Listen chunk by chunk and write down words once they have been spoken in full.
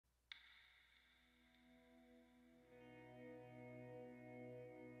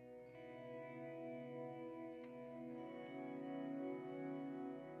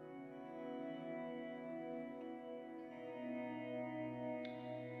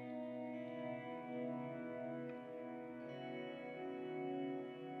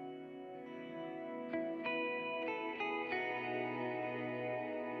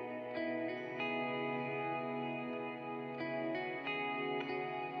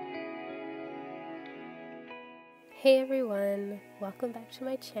Hey everyone, welcome back to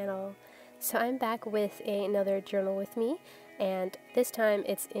my channel. So I'm back with another journal with me, and this time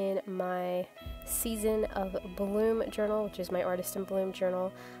it's in my Season of Bloom journal, which is my Artist in Bloom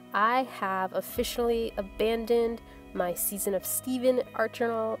journal. I have officially abandoned my Season of Steven art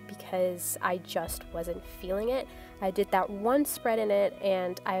journal because I just wasn't feeling it. I did that one spread in it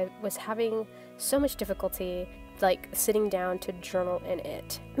and I was having so much difficulty sitting down to journal in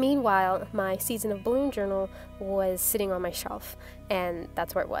it. Meanwhile, my Season of Bloom journal was sitting on my shelf, and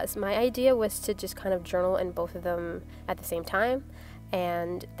that's where it was. My idea was to just kind of journal in both of them at the same time,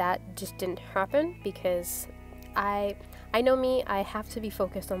 and that just didn't happen because I know me, I have to be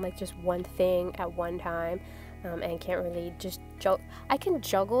focused on just one thing at one time, and can't really just I can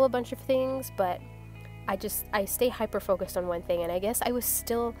juggle a bunch of things, but I stay hyper focused on one thing, and I guess I was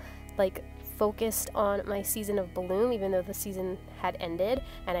still focused on my Season of Bloom even though the season had ended,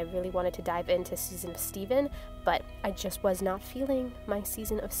 and I really wanted to dive into Season of Steven, but I just was not feeling my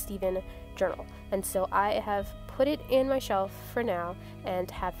Season of Steven journal, and so I have put it in my shelf for now and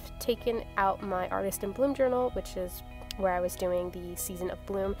have taken out my Artist in Bloom journal, which is where I was doing the Season of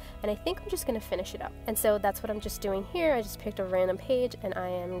Bloom, and I think I'm just gonna finish it up. And so that's what I'm just doing here. I just picked a random page and I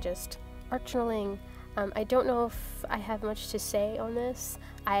am just art journaling. I don't know if I have much to say on this.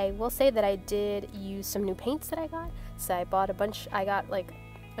 I will say that I did use some new paints that I got. So I bought a bunch, I got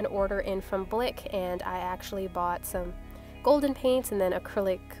an order in from Blick, and I actually bought some golden paints and then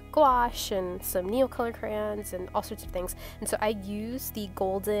acrylic gouache and some Neocolor crayons and all sorts of things. And so I used the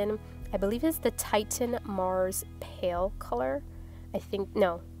golden, I believe it's the Titan Mars Pale color. I think,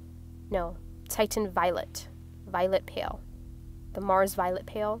 no, Titan Violet Pale. The Mars Violet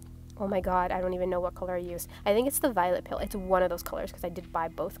Pale. Oh my god, I don't even know what color I used. I think it's the Violet Pale. It's one of those colors because I did buy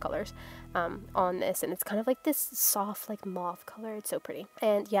both colors on this, and it's kind of like this soft mauve color. It's so pretty.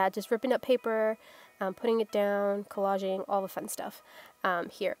 And yeah, just ripping up paper, putting it down, collaging, all the fun stuff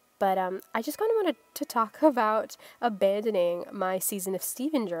here. But I just kind of wanted to talk about abandoning my Season of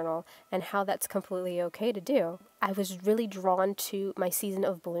Steven journal and how that's completely okay to do. I was really drawn to my Season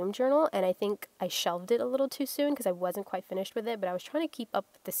of Bloom journal, and I think I shelved it a little too soon because I wasn't quite finished with it, but I was trying to keep up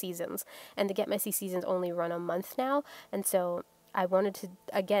with the seasons, and the Get Messy seasons only run a month now, and so I wanted to,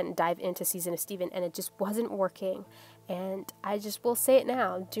 again, dive into Season of Steven, and it just wasn't working. And I just will say it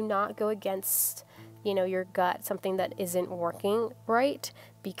now, do not go against your gut, something that isn't working right,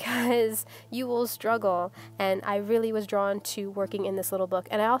 because you will struggle. And I really was drawn to working in this little book,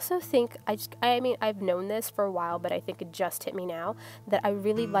 and I also think I mean I've known this for a while, but I think it just hit me now that I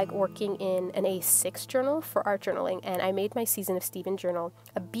really like working in an A6 journal for art journaling, and I made my Season of Steven journal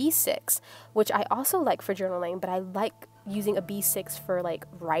a B6, which I also like for journaling, but I like using a B6 for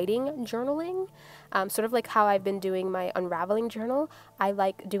writing journaling, sort of like how I've been doing my unraveling journal. I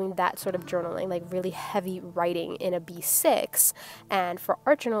like doing that sort of journaling, really heavy writing in a B6, and for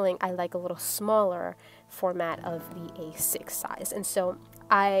art journaling I like a little smaller format of the A6 size. And so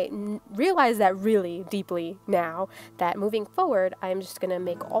I realize that really deeply now, that moving forward I'm just gonna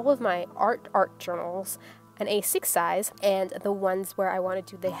make all of my art journals an A6 size, and the ones where I want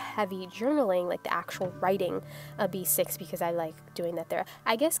to do the heavy journaling, the actual writing, a B6, because I like doing that there.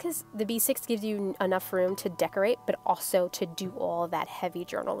 I guess because the B6 gives you enough room to decorate, but also to do all that heavy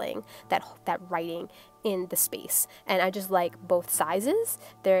journaling, that writing in the space. And I just like both sizes.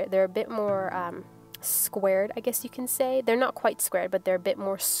 They're a bit more squared, I guess you can say. They're not quite squared, but they're a bit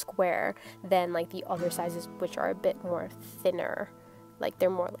more square than the other sizes, which are a bit more thinner.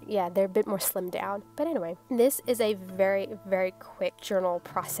 They're more, they're a bit more slimmed down. But anyway, this is a very, very quick journal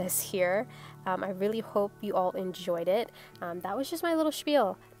process here. I really hope you all enjoyed it. That was just my little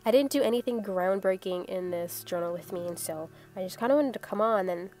spiel. I didn't do anything groundbreaking in this journal with me, and so I just kind of wanted to come on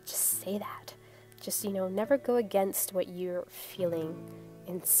and just say that. Just, never go against what you're feeling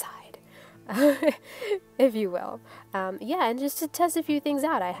inside. If you will. Yeah, and just to test a few things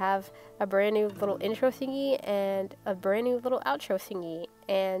out, I have a brand new little intro thingy and a brand new little outro thingy,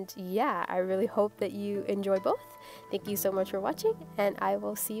 and yeah, I really hope that you enjoy both. Thank you so much for watching, and I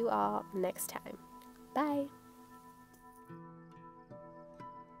will see you all next time. Bye!